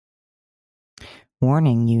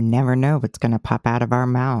Warning, you never know what's going to pop out of our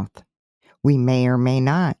mouth. We may or may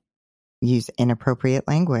not use inappropriate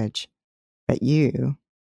language, but you,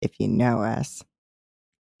 if you know us,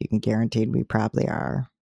 you can guarantee we probably are.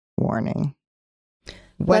 Warning.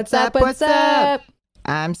 What's up? What's up?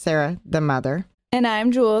 I'm Sarah, the mother. And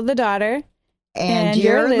I'm Jewel, the daughter. And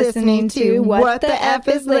you're listening to What the F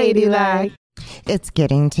is Ladylike. It's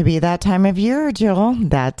getting to be that time of year, Jewel.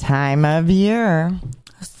 That time of year.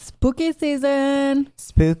 Spooky season.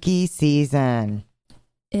 Spooky season.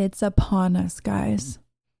 It's upon us, guys.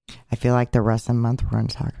 I feel like the rest of the month we're going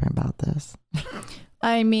to talk about this.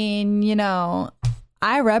 I mean, you know,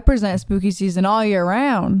 I represent spooky season all year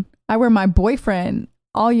round. I wear my boyfriend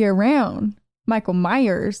all year round, Michael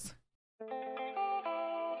Myers.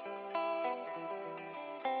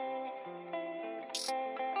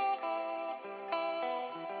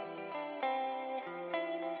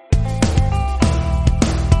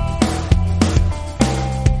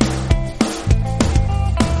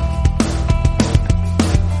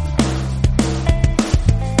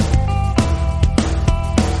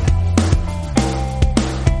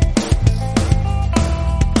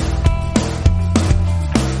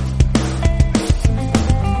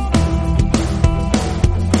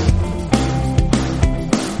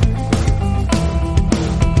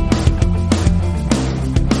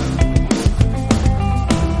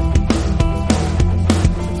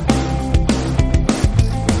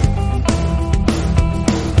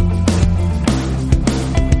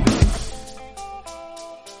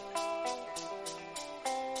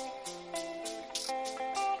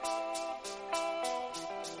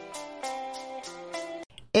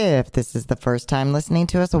 If this is the first time listening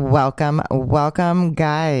to us, welcome,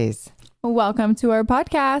 guys. Welcome to our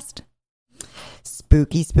podcast.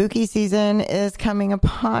 Spooky season is coming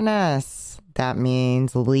upon us. That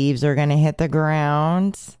means leaves are going to hit the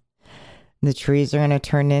ground. The trees are going to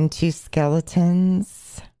turn into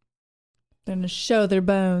skeletons. They're going to show their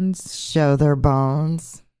bones.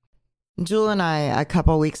 Jewel and I, a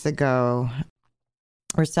couple weeks ago,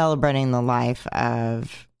 were celebrating the life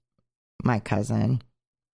of my cousin.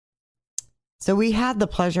 So we had the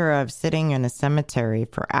pleasure of sitting in a cemetery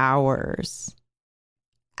for hours.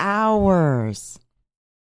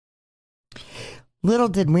 Little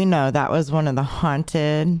did we know that was one of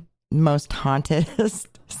the most haunted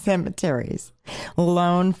cemeteries.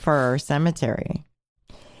 Lone Fir Cemetery.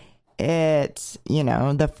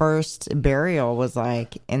 The first burial was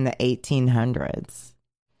like in the 1800s.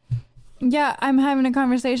 Yeah, I'm having a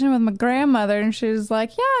conversation with my grandmother and she's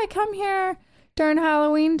like, yeah, I come here during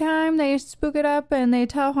Halloween time. They spook it up and they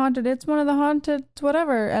tell haunted, it's one of the haunted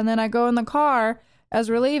whatever. And then I go in the car as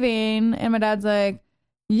we're leaving and my dad's like,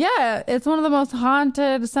 yeah, it's one of the most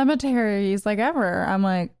haunted cemeteries like ever. I'm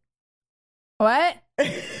like, what?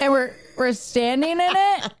 And we're standing in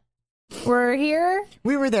it? We're here?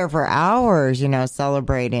 We were there for hours,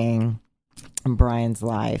 celebrating Brian's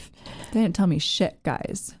life. They didn't tell me shit,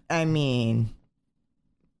 guys. I mean,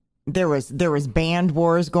 there was band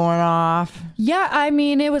wars going off. Yeah, I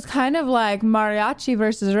mean, it was kind of like mariachi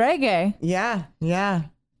versus reggae. Yeah.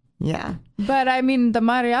 But I mean, the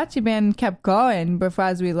mariachi band kept going before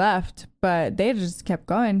as we left, but they just kept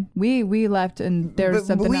going. We left and there was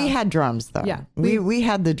something else. We had drums though. Yeah. We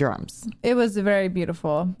had the drums. It was very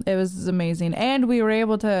beautiful. It was amazing. And we were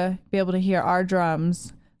able to hear our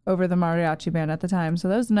drums over the mariachi band at the time. So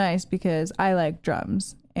that was nice because I like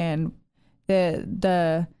drums. And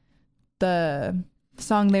the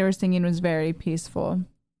song they were singing was very peaceful.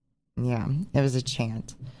 Yeah, it was a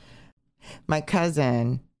chant. My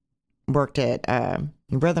cousin worked at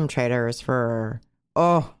Rhythm Traders for,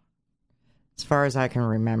 as far as I can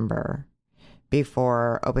remember,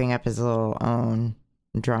 before opening up his little own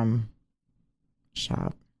drum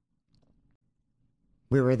shop.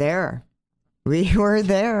 We were there. We were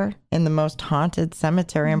there in the most haunted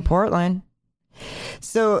cemetery in Portland.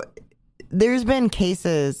 So there's been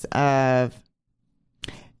cases of,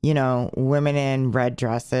 women in red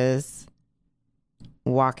dresses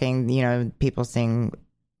walking, people seeing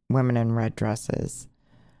women in red dresses.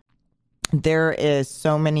 There is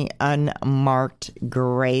so many unmarked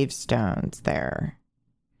gravestones there.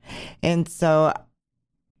 And so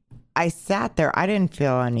I sat there. I didn't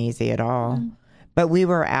feel uneasy at all. But we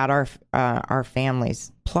were at our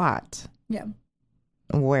family's plot. Yeah.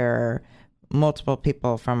 Where multiple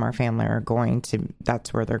people from our family are going to,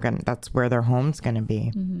 that's where their home's going to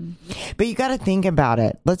be. Mm-hmm. But you got to think about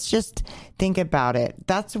it. Let's just think about it.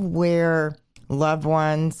 That's where loved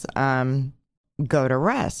ones go to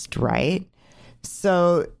rest, right?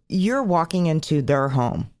 So you're walking into their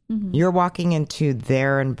home. Mm-hmm. You're walking into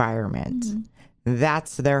their environment. Mm-hmm.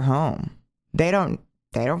 That's their home. They don't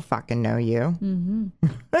fucking know you. Mm-hmm.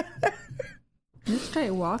 You're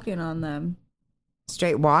straight walking on them.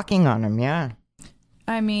 Straight walking on them, yeah.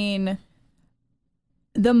 I mean,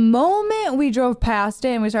 the moment we drove past it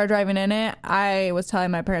and we started driving in it, I was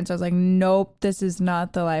telling my parents, I was like, nope, this is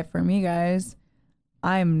not the life for me, guys.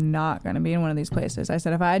 I'm not going to be in one of these places. I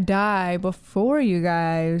said, if I die before you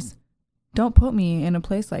guys, don't put me in a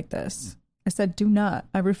place like this. I said, do not.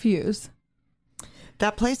 I refuse.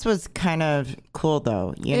 That place was kind of cool,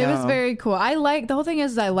 though. It was very cool. The whole thing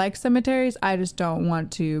is I like cemeteries. I just don't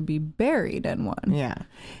want to be buried in one. Yeah.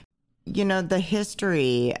 You know, the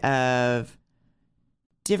history of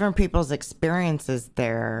different people's experiences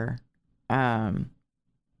there. There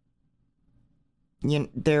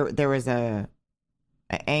was a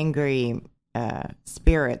angry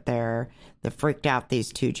spirit there that freaked out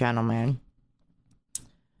these two gentlemen.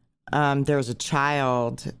 There was a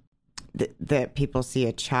child that people see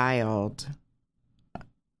a child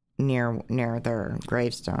near their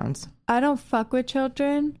gravestones. I don't fuck with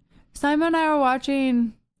children. Simon and I were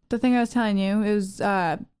watching the thing I was telling you. It was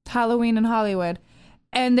Halloween in Hollywood.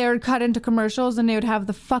 And they would cut into commercials and they would have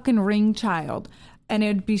the fucking ring child. And it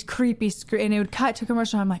would be creepy. And it would cut to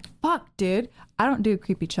commercial. I'm like, fuck, dude. I don't do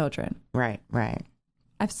creepy children. Right.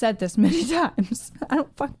 I've said this many times. I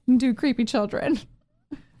don't fucking do creepy children.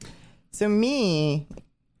 So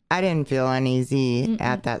I didn't feel uneasy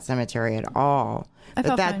at that cemetery at all. I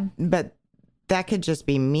felt fine. But that could just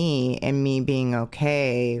be me and me being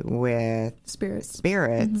okay with spirits.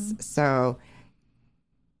 Mm-hmm. So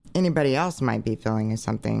anybody else might be feeling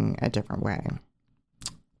something a different way.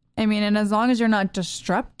 I mean, and as long as you're not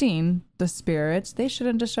disrupting the spirits, they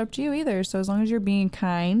shouldn't disrupt you either. So as long as you're being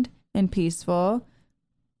kind and peaceful,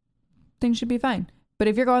 things should be fine. But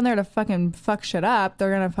if you're going there to fucking fuck shit up,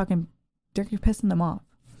 you're pissing them off.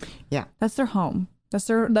 Yeah. That's their home. That's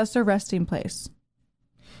their resting place.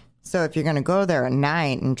 So if you're going to go there at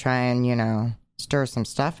night and try and, stir some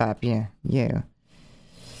stuff up, you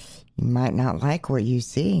might not like what you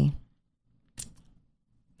see.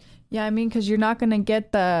 Yeah, I mean, because you're not going to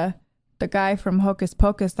get the guy from Hocus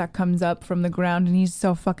Pocus that comes up from the ground and he's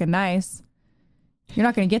so fucking nice. You're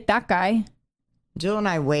not going to get that guy. Jill and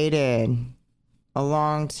I waited a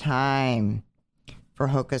long time for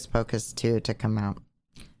Hocus Pocus 2 to come out.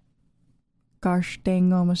 Gosh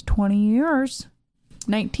dang, almost 20 years.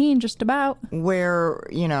 19, just about. Where,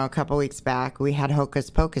 a couple weeks back, we had Hocus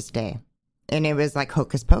Pocus Day. And it was like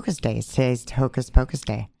Hocus Pocus Day. Today's Hocus Pocus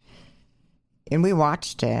Day. And we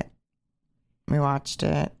watched it.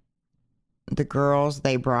 The girls,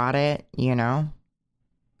 they brought it, A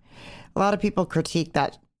lot of people critique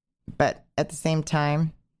that, but at the same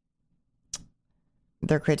time,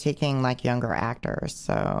 they're critiquing like younger actors.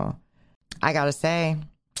 So I gotta say,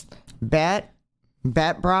 Bet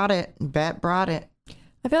brought it.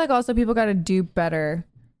 I feel like also people got to do better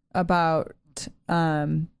about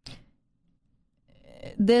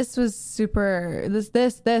this was super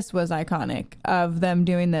this was iconic of them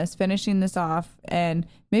doing this, finishing this off, and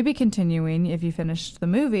maybe continuing. If you finished the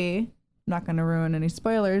movie, I'm not going to ruin any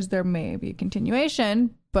spoilers, there may be a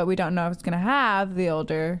continuation, but we don't know if it's going to have the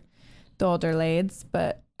older lades.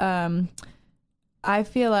 But I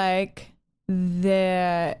feel like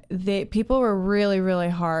the people were really, really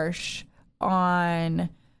harsh on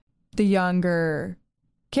the younger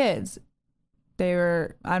kids. They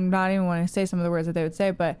were, I'm not even want to say some of the words that they would say,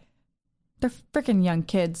 but they're freaking young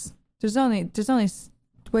kids. There's only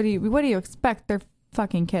what do you expect? They're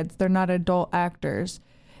fucking kids. They're not adult actors.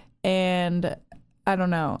 And I don't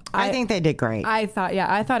know. I think they did great. I thought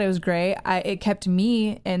it was great. It kept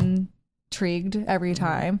me intrigued every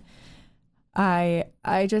time. I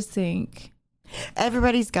just think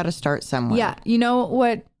everybody's got to start somewhere. Yeah. You know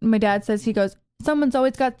what my dad says? He goes, someone's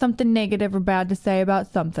always got something negative or bad to say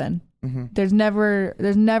about something. Mm-hmm. There's never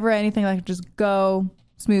anything that can just go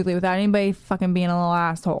smoothly without anybody fucking being a little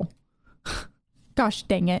asshole. Gosh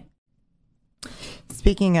dang it.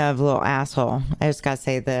 Speaking of little asshole, I just gotta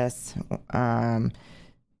say this. My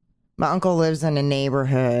uncle lives in a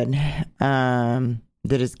neighborhood that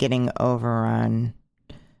is getting overrun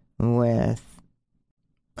with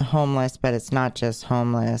homeless, but it's not just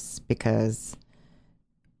homeless, because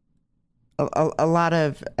a lot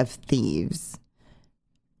of thieves.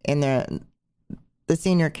 And the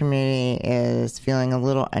senior community is feeling a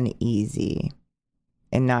little uneasy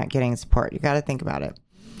and not getting support. You got to think about it.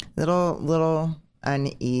 Little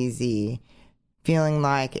uneasy, feeling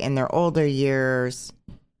like in their older years,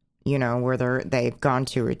 where they've gone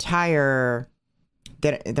to retire,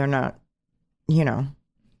 that they're not, they're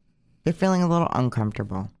feeling a little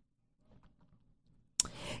uncomfortable.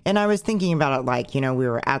 And I was thinking about it like, we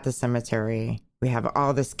were at the cemetery. We have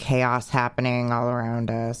all this chaos happening all around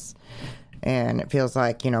us. And it feels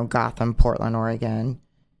like, Gotham, Portland, Oregon.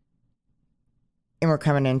 And we're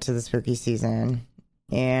coming into the spooky season.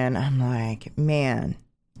 And I'm like, man,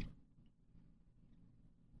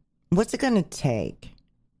 what's it going to take?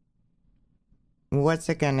 What's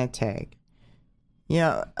it going to take?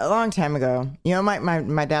 A long time ago,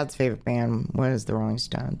 my dad's favorite band was the Rolling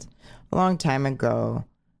Stones. A long time ago,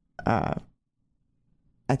 I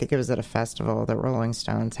think it was at a festival that Rolling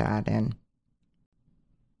Stones had, and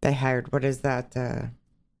they hired, what is that? I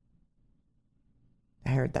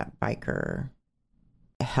hired that biker,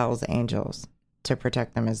 Hell's Angels, to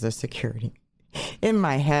protect them as their security. In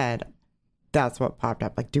my head, that's what popped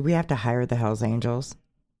up. Like, do we have to hire the Hell's Angels?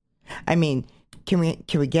 I mean, can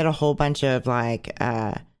we get a whole bunch of like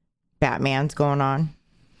Batmans going on?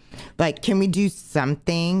 Like, can we do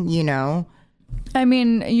something, I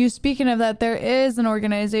mean, you speaking of that, there is an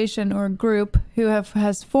organization or group who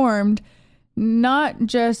has formed not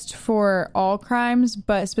just for all crimes,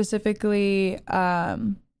 but specifically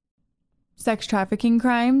sex trafficking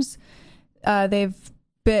crimes. They've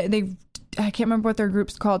I can't remember what their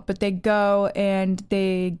group's called, but they go and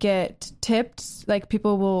they get tipped. Like,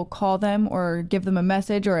 people will call them or give them a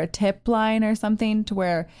message or a tip line or something to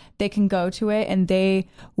where they can go to it, and they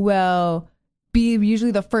will be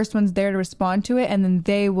usually the first ones there to respond to it, and then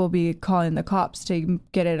they will be calling the cops to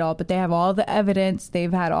get it all. But they have all the evidence.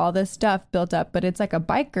 They've had all this stuff built up, but it's like a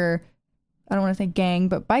biker, I don't want to say gang,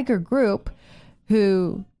 but biker group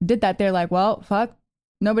who did that. They're like, well, fuck,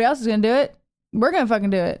 nobody else is going to do it. We're going to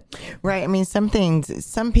fucking do it. Right. I mean, some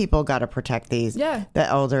people got to protect the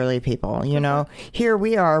elderly people, Here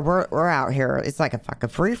we are, we're out here. It's like a fucking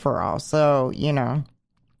free for all. So,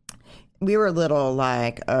 we were a little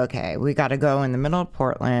like, okay, we got to go in the middle of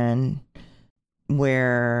Portland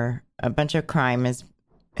where a bunch of crime has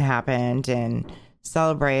happened and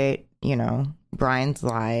celebrate, Brian's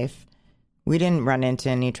life. We didn't run into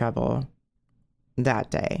any trouble that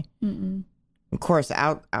day. Mm-mm. Of course,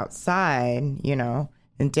 outside,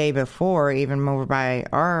 the day before, even over by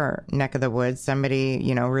our neck of the woods, somebody,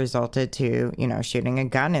 resulted to, shooting a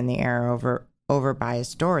gun in the air over by a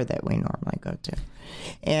store that we normally go to.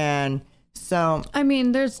 And so, I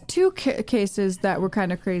mean, there's two cases that were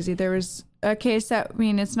kind of crazy. There was a case that,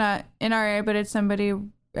 it's not in our area, but it's somebody,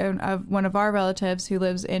 one of our relatives who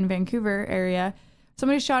lives in Vancouver area.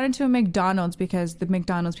 Somebody shot into a McDonald's because the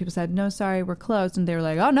McDonald's people said, no, sorry, we're closed. And they were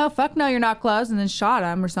like, oh, no, fuck no, you're not closed. And then shot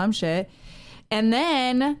him or some shit. And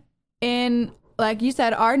then in, like you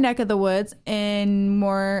said, our neck of the woods, in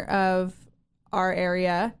more of our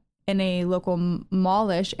area, in a local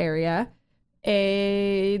mallish area,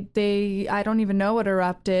 I don't even know what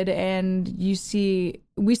erupted. And we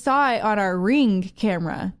saw it on our Ring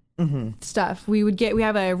camera stuff. We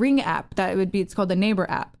have a Ring app it's called the Neighbor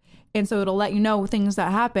app. And so it'll let you know things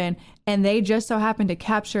that happen. And they just so happened to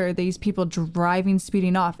capture these people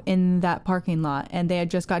speeding off in that parking lot. And they had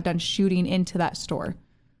just got done shooting into that store.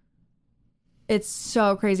 It's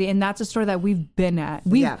so crazy. And that's a store that we've been at.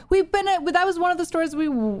 We've been at, that was one of the stores we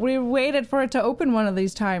waited for it to open one of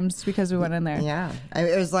these times because we went in there. Yeah.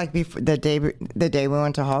 It was like before the day we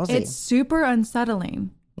went to Halsey. It's super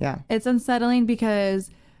unsettling. Yeah. It's unsettling because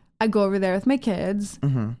I go over there with my kids.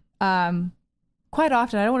 Mm-hmm. Quite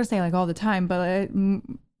often. I don't want to say like all the time, but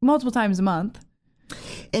multiple times a month.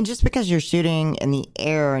 And just because you're shooting in the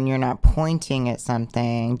air and you're not pointing at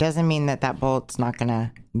something doesn't mean that bullet's not going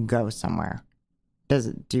to go somewhere.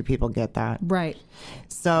 Do people get that? Right.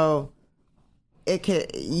 So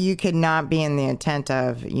you could not be in the intent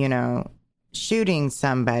of, shooting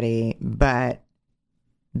somebody, but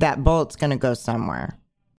that bullet's going to go somewhere.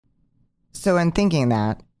 So in thinking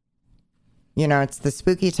that, it's the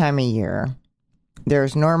spooky time of year.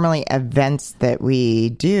 There's normally events that we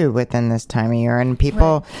do within this time of year, and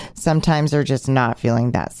people sometimes are just not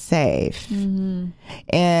feeling that safe. Mm-hmm.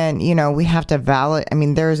 And, we have to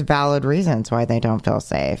there's valid reasons why they don't feel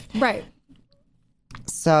safe. Right.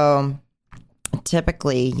 So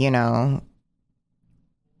typically, it's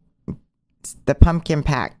the pumpkin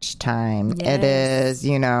patch time. Yes. It is,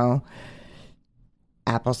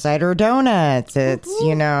 apple cider donuts. It's,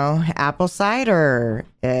 apple cider.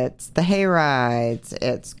 It's the hay rides.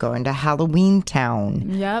 It's going to Halloween Town.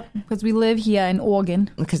 Yep, because we live here in Oregon.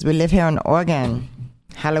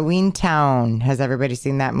 Halloween Town. Has everybody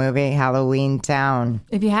seen that movie, Halloween Town?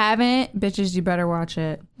 If you haven't, bitches, you better watch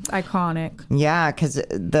it. It's iconic. Yeah, because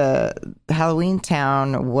the Halloween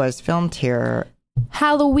Town was filmed here.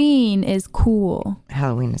 Halloween is cool.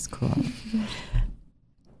 Halloween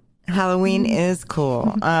is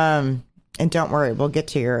cool. And don't worry, we'll get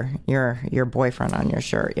to your boyfriend on your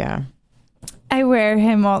shirt. Yeah, I wear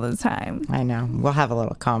him all the time. I know. We'll have a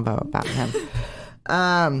little combo about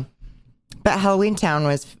him. But Halloween Town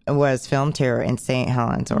was filmed here in St.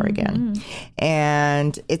 Helens, Oregon,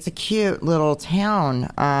 and it's a cute little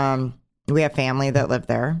town. We have family that live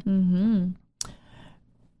there.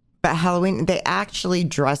 But Halloween, they actually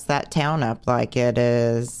dress that town up like it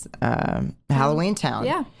is Halloween Town.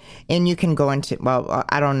 Yeah. And you can go into, well,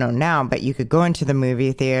 I don't know now, but you could go into the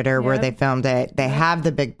movie theater where they filmed it. They have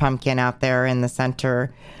the big pumpkin out there in the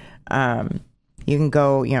center. You can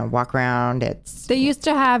go, walk around. They used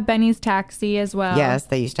to have Benny's Taxi as well. Yes,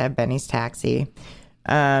 they used to have Benny's Taxi.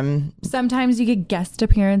 Sometimes you get guest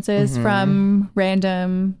appearances from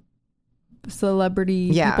random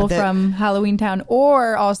celebrity people from Halloween Town,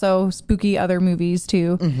 or also spooky other movies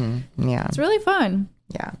too. Yeah, it's really fun.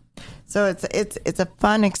 Yeah, so it's a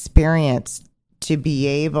fun experience to be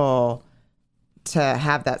able to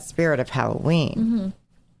have that spirit of Halloween.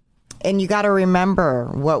 And you got to remember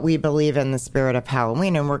what we believe in the spirit of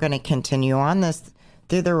Halloween, and we're going to continue on this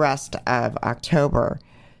through the rest of October.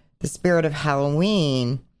 The spirit of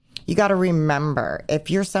Halloween, you got to remember, if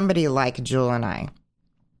you're somebody like Jewel and I,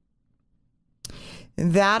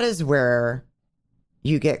 that is where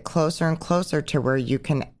you get closer and closer to where you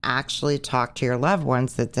can actually talk to your loved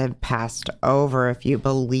ones that have passed over. If you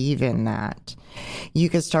believe in that, you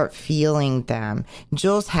can start feeling them.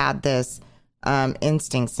 Jewel's had this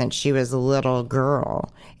instinct since she was a little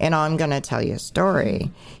girl. And I'm going to tell you a story.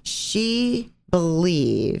 She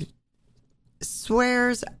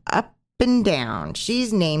swears up and down.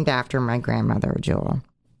 She's named after my grandmother, Jewel.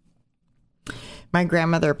 My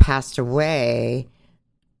grandmother passed away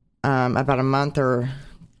about a month or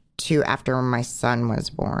two after my son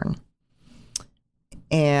was born.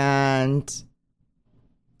 And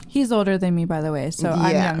he's older than me, by the way, so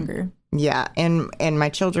I'm younger. Yeah, and my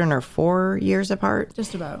children are 4 years apart.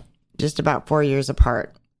 Just about 4 years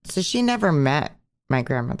apart. So she never met my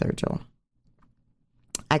grandmother, Jewel.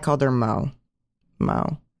 I called her Mo.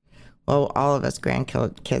 Well, all of us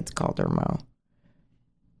grandkids called her Mo.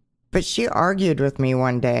 But she argued with me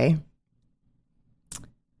one day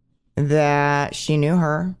that she knew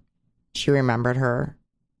her. She remembered her.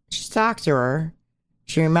 She talked to her.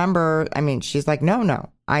 She's like, no,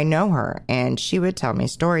 I know her. And she would tell me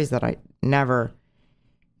stories that I never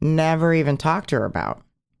even talked to her about.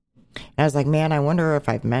 And I was like, man, I wonder if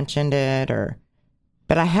I've mentioned it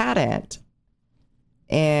but I hadn't.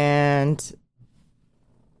 And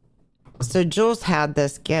so Jules had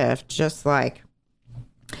this gift, just like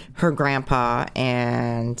her grandpa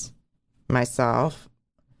and myself,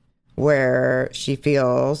 where she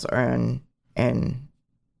feels and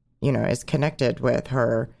is connected with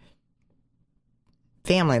her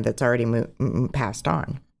family that's already passed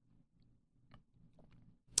on.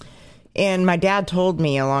 And my dad told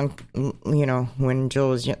me when Jill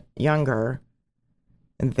was younger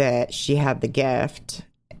that she had the gift,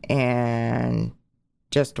 and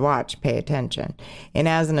just watch, pay attention. And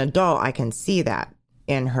as an adult, I can see that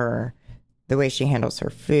in her, the way she handles her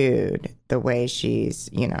food, the way she's,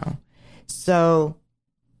 So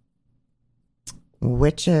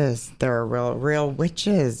witches, they're real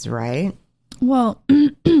witches, right? Well,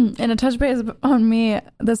 and a touch base on me,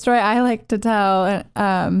 the story I like to tell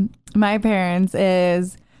my parents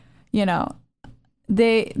is,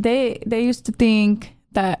 they used to think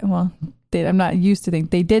that, I'm not used to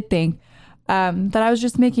think, they did think that I was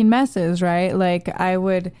just making messes, right? Like I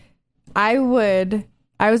was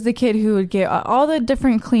the kid who would get all the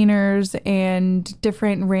different cleaners and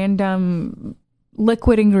different random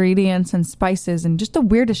liquid ingredients and spices and just the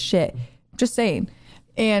weirdest shit, just saying,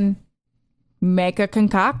 and make a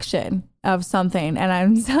concoction of something. And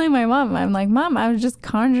I'm telling my mom, I'm like, Mom, I was just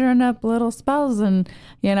conjuring up little spells and,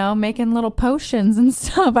 making little potions and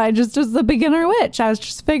stuff. I just was the beginner witch. I was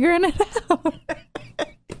just figuring it out.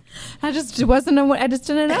 I just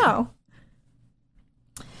didn't know.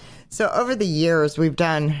 So over the years, we've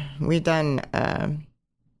done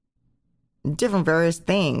different various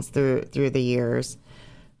things through the years.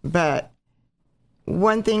 But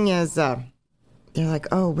one thing is, they're like,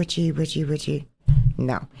 oh, witchy.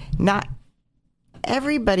 No, not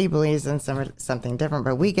everybody believes in something different,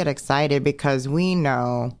 but we get excited because we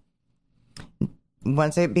know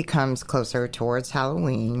once it becomes closer towards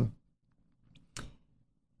Halloween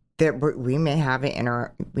that we may have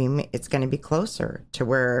it's going to be closer to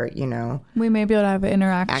where, we may be able to have an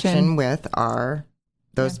interaction with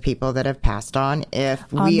those people that have passed on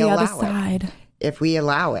if we allow it. If we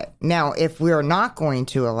allow it. Now, if we're not going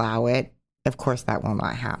to allow it, of course that will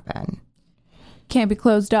not happen. Can't be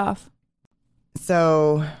closed off.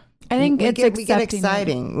 So, I think we get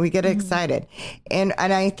exciting. We get excited. And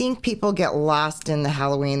I think people get lost in the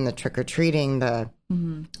Halloween, the trick-or-treating, the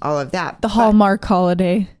all of that. The Hallmark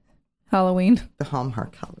holiday, Halloween. The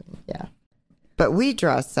Hallmark Halloween, yeah. But we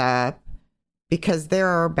dress up because there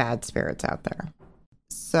are bad spirits out there.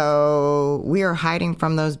 So we are hiding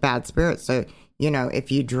from those bad spirits. So,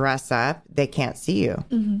 if you dress up, they can't see you.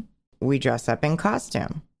 Mm-hmm. We dress up in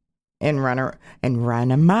costume and run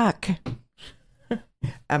amok.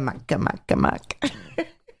 Amok.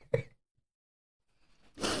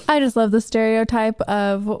 I just love the stereotype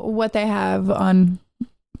of what they have on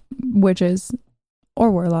witches or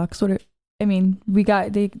warlocks.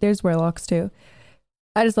 There's warlocks too.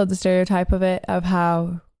 I just love the stereotype of it, of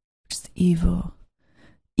how just evil.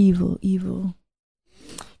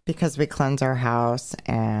 Because we cleanse our house,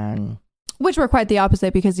 and which we're quite the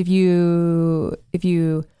opposite, because if you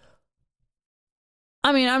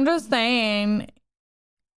I'm just saying,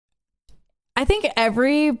 I think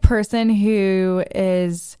every person who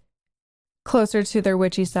is closer to their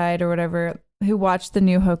witchy side or whatever, who watched the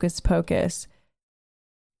new Hocus Pocus,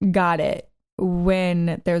 got it.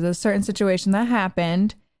 When there's a certain situation that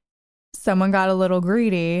happened, someone got a little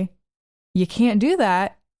greedy. You can't do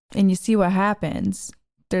that, and you see what happens.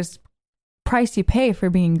 There's price you pay for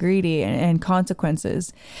being greedy and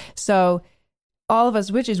consequences. So all of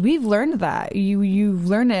us witches, we've learned that. You've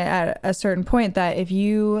learned it at a certain point, that if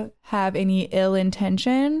you have any ill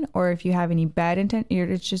intention or if you have any bad intent,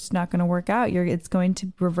 it's just not going to work out. It's going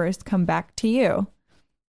to come back to you.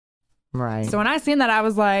 Right. So when I seen that, I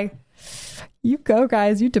was like, you go,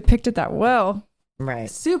 guys. You depicted that well. Right.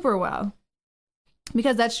 Super well.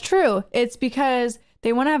 Because that's true. It's because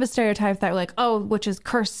they want to have a stereotype that, like, oh, witches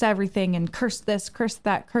curse everything and curse this, curse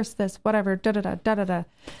that, curse this, whatever, da-da-da.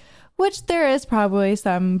 Which there is probably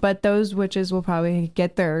some, but those witches will probably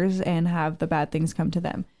get theirs and have the bad things come to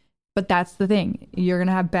them. But that's the thing. You're going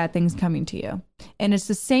to have bad things coming to you. And it's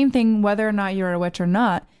the same thing whether or not you're a witch or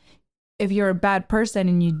not. If you're a bad person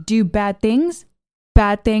and you do bad things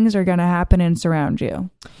are going to happen and surround you.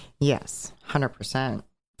 Yes, 100%.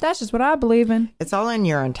 That's just what I believe in. It's all in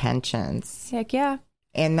your intentions. Heck yeah.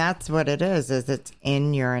 And that's what it is it's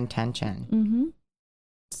in your intention. Mm-hmm.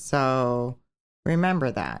 So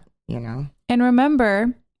remember that, And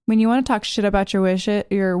remember, when you want to talk shit about your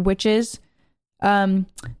witches, don't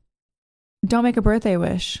make a birthday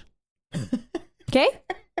wish. Okay?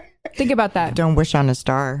 Think about that. Don't wish on a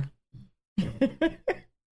star.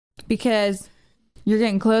 Because you're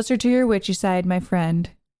getting closer to your witchy side, my friend.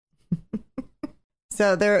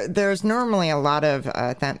 So there's normally a lot of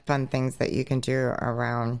fun things that you can do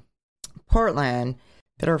around Portland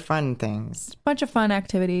that are fun things. Bunch of fun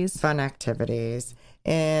activities.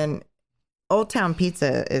 And Old Town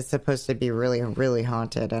Pizza is supposed to be really, really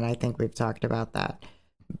haunted, and I think we've talked about that.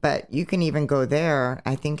 But you can even go there.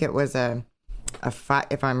 I think it was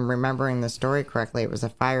if I'm remembering the story correctly, it was a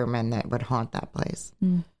fireman that would haunt that place.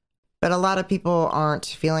 Mm. But a lot of people aren't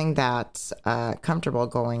feeling that comfortable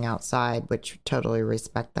going outside, which totally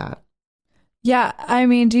respect that. Yeah.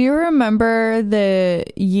 Do you remember the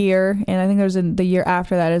year, and I think there was the year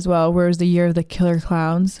after that as well, where it was the year of the killer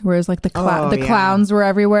clowns, where it was like the clowns were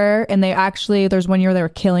everywhere, and there's one year they were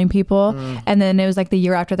killing people. And then it was like the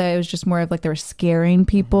year after that, it was just more of like they were scaring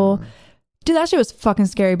people. Dude, that shit was fucking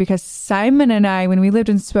scary, because Simon and I, when we lived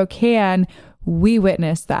in Spokane, we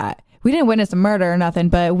witnessed that. We didn't witness a murder or nothing,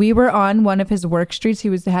 but we were on one of his work streets. He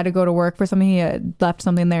had to go to work for something. He had left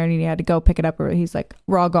something there and he had to go pick it up. Or he's like,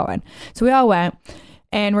 we're all going. So we all went,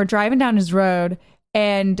 and we're driving down his road,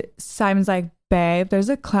 and Simon's like, babe, there's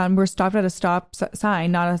a clown. We're stopped at a stop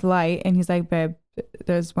sign, not a light. And he's like, babe,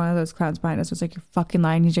 there's one of those clowns behind us. It's like, you're fucking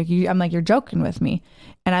lying. He's like, I'm like, you're joking with me.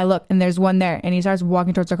 And I look, and there's one there, and he starts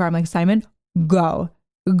walking towards the car. I'm like, Simon, go.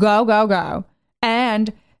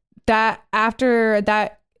 And that after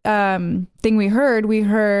that thing we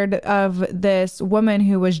heard of this woman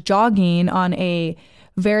who was jogging on a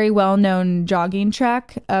very well-known jogging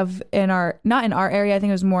track not in our area. I think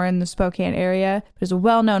it was more in the Spokane area, but it was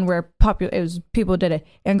well-known where people did it,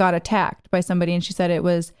 and got attacked by somebody. And she said it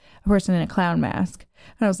was a person in a clown mask.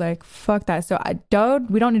 And I was like, fuck that. So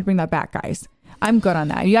we don't need to bring that back, guys. I'm good on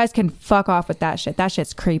that. You guys can fuck off with that shit. That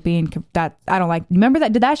shit's creepy, and that I don't like. Remember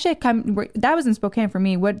that? Did that shit come? That was in Spokane for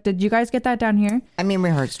me. What did you guys get that down here? We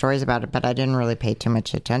heard stories about it, but I didn't really pay too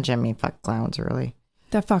much attention. Fuck clowns, really.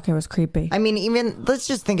 That fucking was creepy. Even let's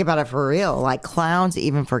just think about it for real. Like, clowns,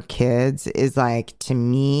 even for kids, is like, to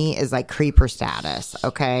me, is like creeper status.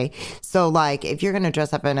 Okay, so like, if you're gonna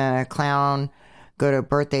dress up in a clown, go to a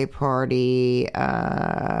birthday party,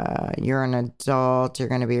 you're an adult, you're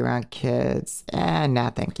going to be around kids.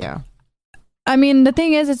 Nah, thank you. I mean, the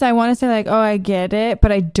thing is I want to say like, oh, I get it,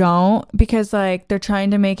 but I don't, because like they're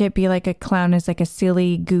trying to make it be like a clown is like a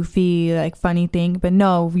silly, goofy, like funny thing. But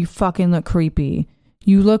no, you fucking look creepy.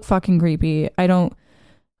 You look fucking creepy. I don't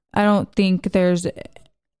think there's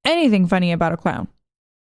anything funny about a clown.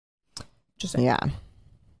 Just saying. Yeah.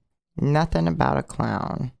 Nothing about a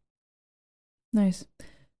clown. Nice.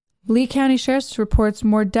 Lee County Sheriff's reports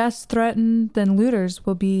more deaths threatened than looters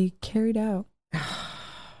will be carried out.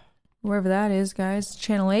 Wherever that is, guys.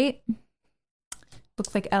 Channel 8.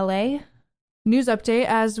 Looks like LA. News update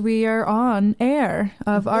as we are on air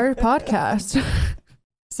of our podcast.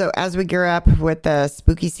 So as we gear up with the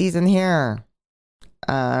spooky season here,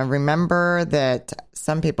 remember that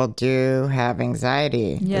some people do have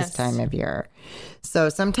anxiety this time of year. So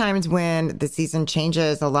sometimes when the season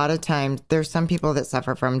changes, a lot of times there's some people that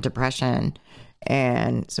suffer from depression.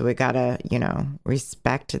 And so we got to,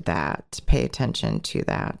 respect that, pay attention to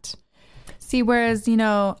that. See, whereas,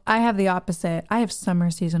 I have the opposite. I have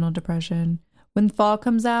summer seasonal depression. When fall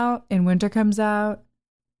comes out and winter comes out,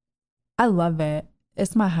 I love it.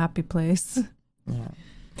 It's my happy place. Yeah.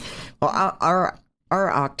 Well, our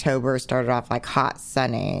October started off like hot,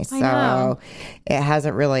 sunny. So it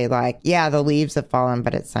hasn't really the leaves have fallen,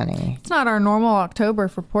 but it's sunny. It's not our normal October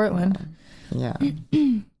for Portland. Yeah.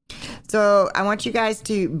 So I want you guys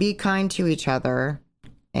to be kind to each other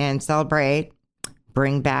and celebrate.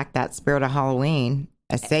 Bring back that spirit of Halloween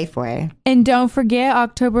a safe way. And don't forget,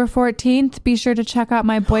 October 14th, be sure to check out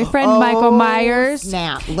my boyfriend, Michael Myers.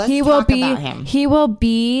 Snap. Let's talk about him. He will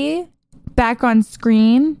be back on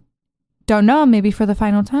screen. Don't know, maybe for the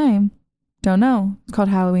final time. Don't know. It's called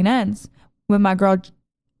Halloween Ends with my girl,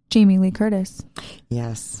 Jamie Lee Curtis.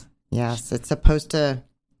 Yes. It's supposed to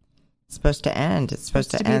end. It's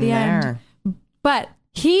supposed to end there. But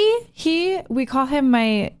we call him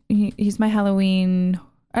he's my Halloween,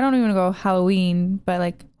 I don't even go Halloween, but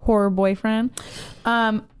like horror boyfriend.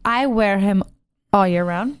 I wear him all year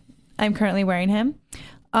round. I'm currently wearing him.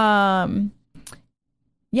 Yeah,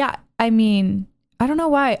 I mean, I don't know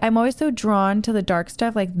why. I'm always so drawn to the dark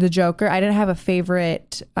stuff, like the Joker. I didn't have a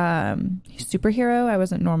favorite superhero. I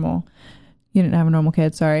wasn't normal. You didn't have a normal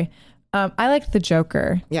kid, sorry. I liked the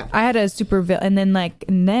Joker. Yeah. I had a super villain, and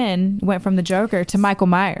then went from the Joker to Michael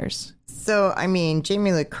Myers. So, I mean,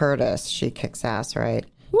 Jamie Lee Curtis, she kicks ass, right?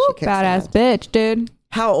 Woo, she kicks badass bitch, dude.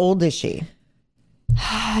 How old is she?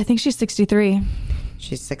 I think she's 63.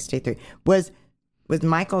 She's 63. Was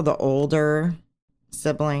Michael the older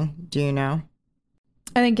sibling? Do you know?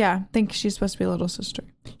 I think she's supposed to be a little sister.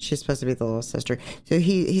 She's supposed to be the little sister. So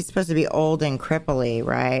he's supposed to be old and cripply,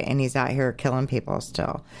 right? And he's out here killing people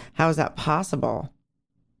still. How is that possible?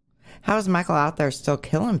 How is Michael out there still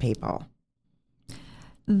killing people?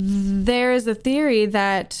 There is a theory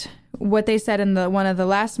that what they said in one of the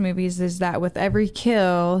last movies is that with every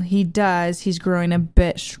kill he does, he's growing a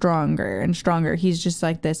bit stronger and stronger. He's just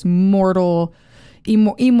like this immortal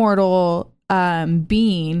being.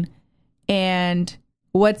 And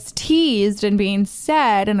what's teased and being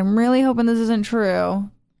said, and I'm really hoping this isn't true,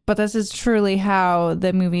 but this is truly how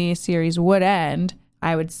the movie series would end,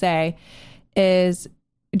 I would say, is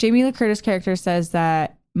Jamie Lee Curtis' character says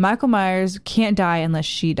that Michael Myers can't die unless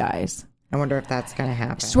she dies. I wonder if that's going to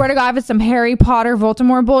happen. Swear to God, if it's some Harry Potter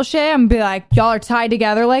Voldemort bullshit, I'm going to be like, y'all are tied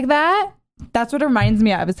together like that? That's what it reminds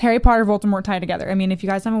me of. It's Harry Potter Voldemort tied together. I mean, if you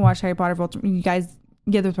guys haven't watched Harry Potter Voldemort, you guys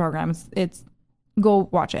get the program. It's go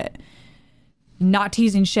watch it. Not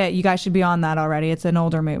teasing shit. You guys should be on that already. It's an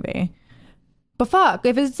older movie. But fuck,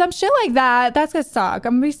 if it's some shit like that, that's gonna suck.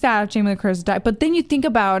 I'm gonna be sad if Jamie Lee Curtis died. But then you think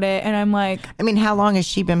about it, and I'm like, I mean, how long has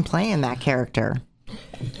she been playing that character?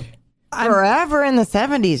 Forever in the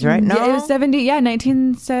 70s, right? No, it was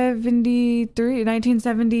 1973,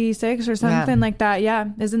 1976 or something like that. Yeah,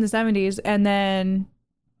 it was in the 70s, and then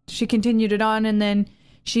she continued it on, and then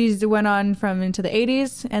she went on from into the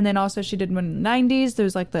 80s, and then also she did one in the 90s. There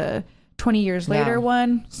was like the 20 years later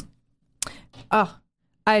one. Oh,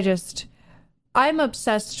 I'm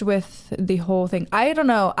obsessed with the whole thing. I don't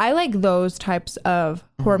know. I like those types of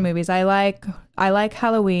horror movies. I like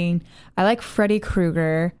Halloween. I like Freddy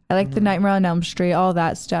Krueger. I like the Nightmare on Elm Street, all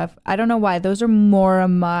that stuff. I don't know why. Those are more of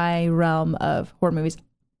my realm of horror movies.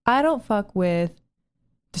 I don't fuck with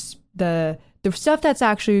the stuff that's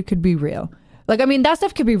actually could be real. Like, I mean, that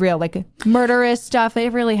stuff could be real, like murderous stuff.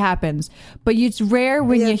 It really happens. But it's rare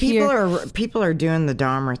when you hear... People are doing the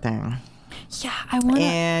Dahmer thing. Yeah, I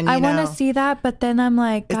want to see that, but then I'm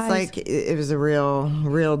like, guys, it's like it was a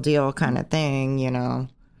real deal kind of thing, you know.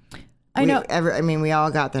 I know. We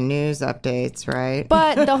all got the news updates, right?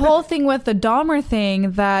 But the whole thing with the Dahmer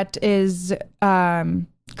thing that is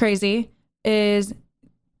crazy is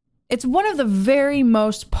it's one of the very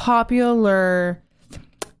most popular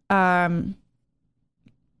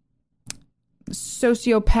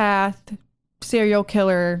sociopath, serial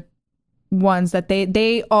killer ones that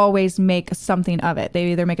they always make something of it.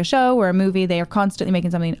 They either make a show or a movie. They are constantly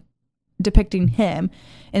making something depicting him,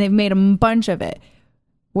 and they've made a bunch of it.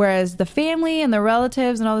 Whereas the family and the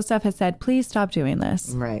relatives and all this stuff has said, please stop doing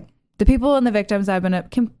this. Right. The people and the victims I've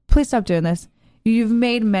been please stop doing this. You've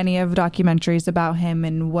made many of documentaries about him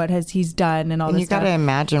and what he's done and all this stuff. You got to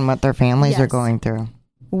imagine what their families are going through.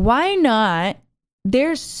 Why not?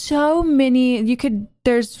 There's so many.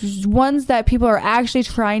 There's ones that people are actually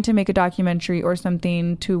trying to make a documentary or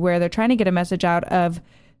something to where they're trying to get a message out of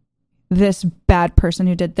this bad person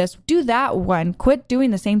who did this. Do that one. Quit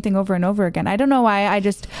doing the same thing over and over again. I don't know why.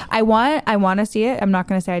 I want to see it. I'm not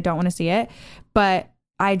going to say I don't want to see it, but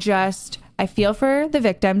I feel for the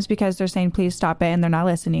victims because they're saying, please stop it. And they're not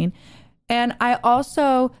listening. And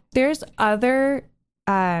there's other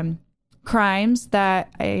crimes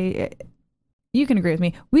that you can agree with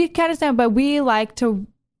me. We kind of sound, but we like to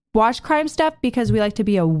watch crime stuff because we like to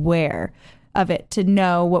be aware of it, to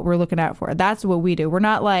know what we're looking out for. That's what we do. We're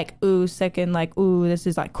not like, ooh, sick and like, ooh, this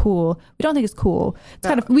is like cool. We don't think it's cool. It's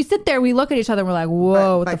kind of, we sit there, we look at each other and we're like,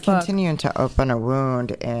 whoa, what the fuck? Continuing to open a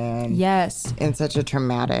wound and in such a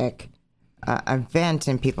traumatic event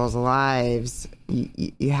in people's lives,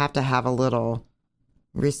 you have to have a little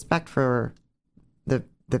respect for the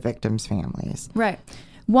victims' families. Right.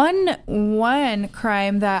 One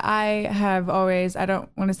crime that I have always, I don't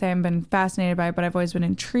want to say I've been fascinated by, but I've always been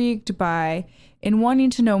intrigued by and wanting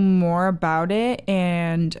to know more about it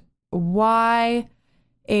and why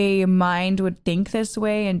a mind would think this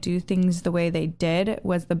way and do things the way they did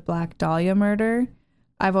was the Black Dahlia murder.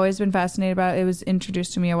 I've always been fascinated about it. It was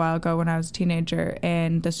introduced to me a while ago when I was a teenager,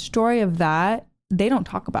 and the story of that, they don't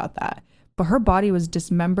talk about that. But her body was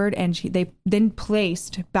dismembered and they then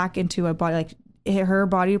placed back into a body, like her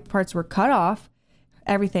body parts were cut off,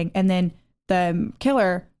 everything, and then the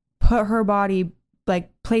killer put her body, like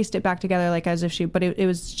placed it back together, like as if she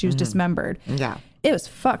was dismembered. Yeah, it was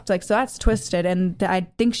fucked. Like, so that's twisted, and I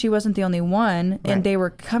think she wasn't the only one. And they were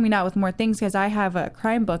coming out with more things because I have a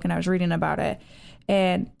crime book and I was reading about it,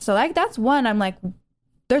 and so like that's one. I'm like,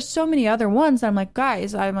 there's so many other ones. I'm like,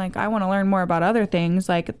 guys, I want to learn more about other things.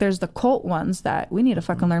 Like there's the cult ones that we need to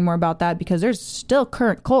fucking learn more about that because there's still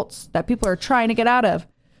current cults that people are trying to get out of.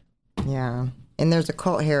 Yeah. And there's a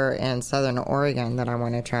cult here in Southern Oregon that I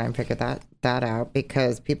want to try and figure that out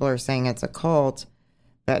because people are saying it's a cult,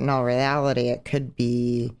 but in all reality, it could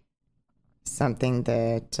be something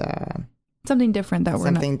that... something different that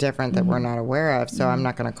we're not aware of. So I'm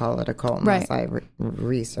not going to call it a cult unless I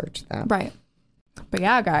research that. Right. But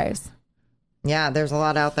yeah, guys. Yeah, there's a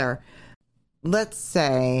lot out there. Let's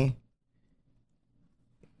say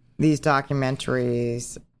these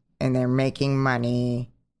documentaries and they're making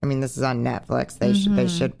money. I mean, this is on Netflix. They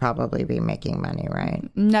should probably be making money, right?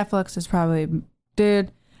 Netflix is probably,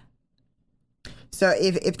 dude. So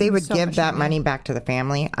if they would give that money back to the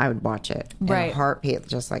family, I would watch it in a heartbeat,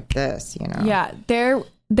 just like this, you know? Yeah,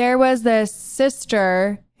 there was this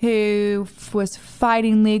sister who was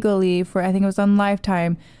fighting legally for, I think it was on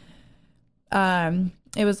Lifetime.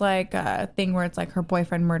 It was like a thing where it's like her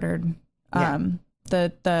boyfriend murdered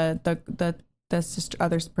the sister,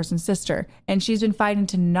 other person's sister, and she's been fighting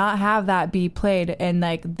to not have that be played, and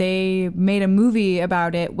like they made a movie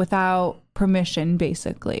about it without permission,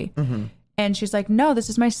 basically. Mm-hmm. And she's like, no, this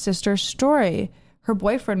is my sister's story. Her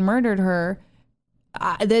boyfriend murdered her.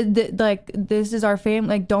 Like, this is our family.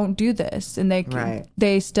 Like, don't do this. And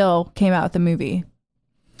they still came out with the movie.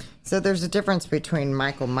 So there's a difference between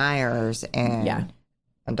Michael Myers and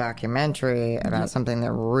a documentary about something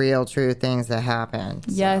that real, true things that happened.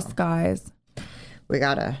 So yes, guys. We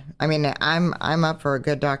gotta. I mean, I'm up for a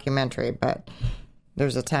good documentary, but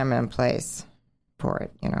there's a time and place for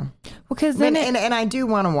it, you know. Well, because then and I do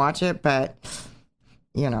want to watch it, but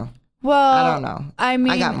you know. Well, I don't know. I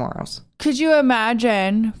mean, I got morals. Could you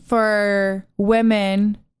imagine for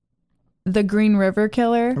women, the Green River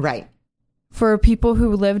Killer? Right. For people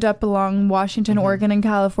who lived up along Washington, Oregon, and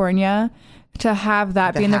California, to have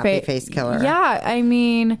that be in their face killer. Yeah, I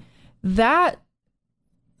mean, that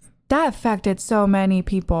affected so many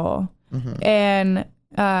people, and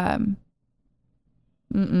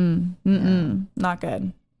not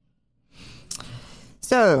good.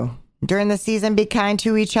 So during the season, be kind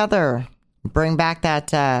to each other. Bring back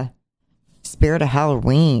that spirit of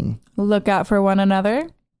Halloween. Look out for one another.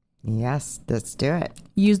 Yes, let's do it.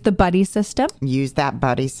 Use the buddy system. Use that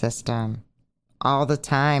buddy system. All the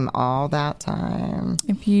time, all that time.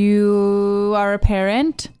 If you are a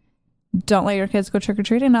parent, Don't let your kids go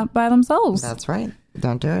trick-or-treating up by themselves. That's right.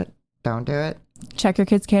 Don't do it. Don't do it. Check your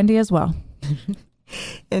kids' candy as well.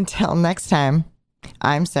 Until next time,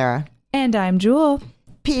 I'm Sarah. And I'm Jewel.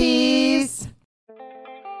 Peace.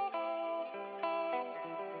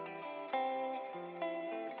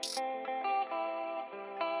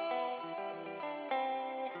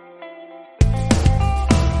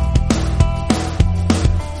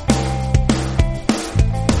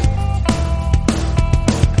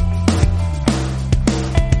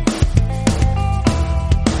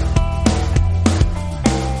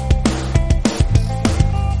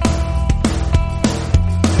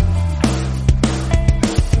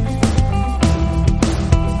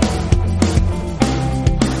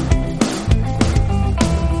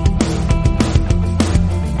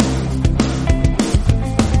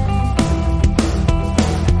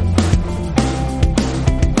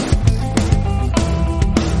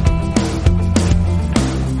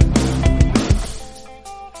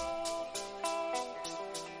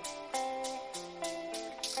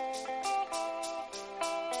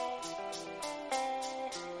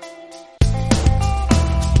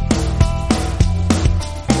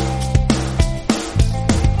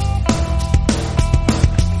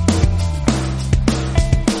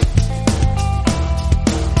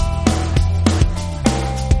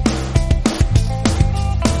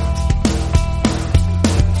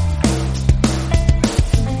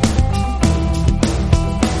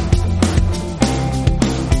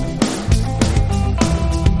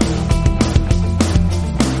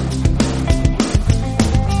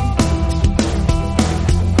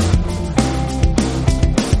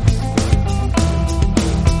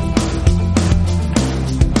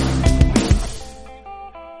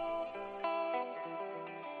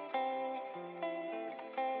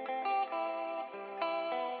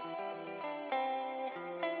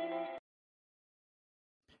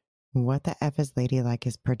 What the F is Ladylike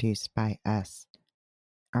is produced by us.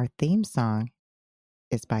 Our theme song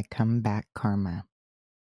is by Come Back Karma.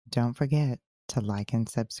 Don't forget to like and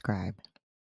subscribe.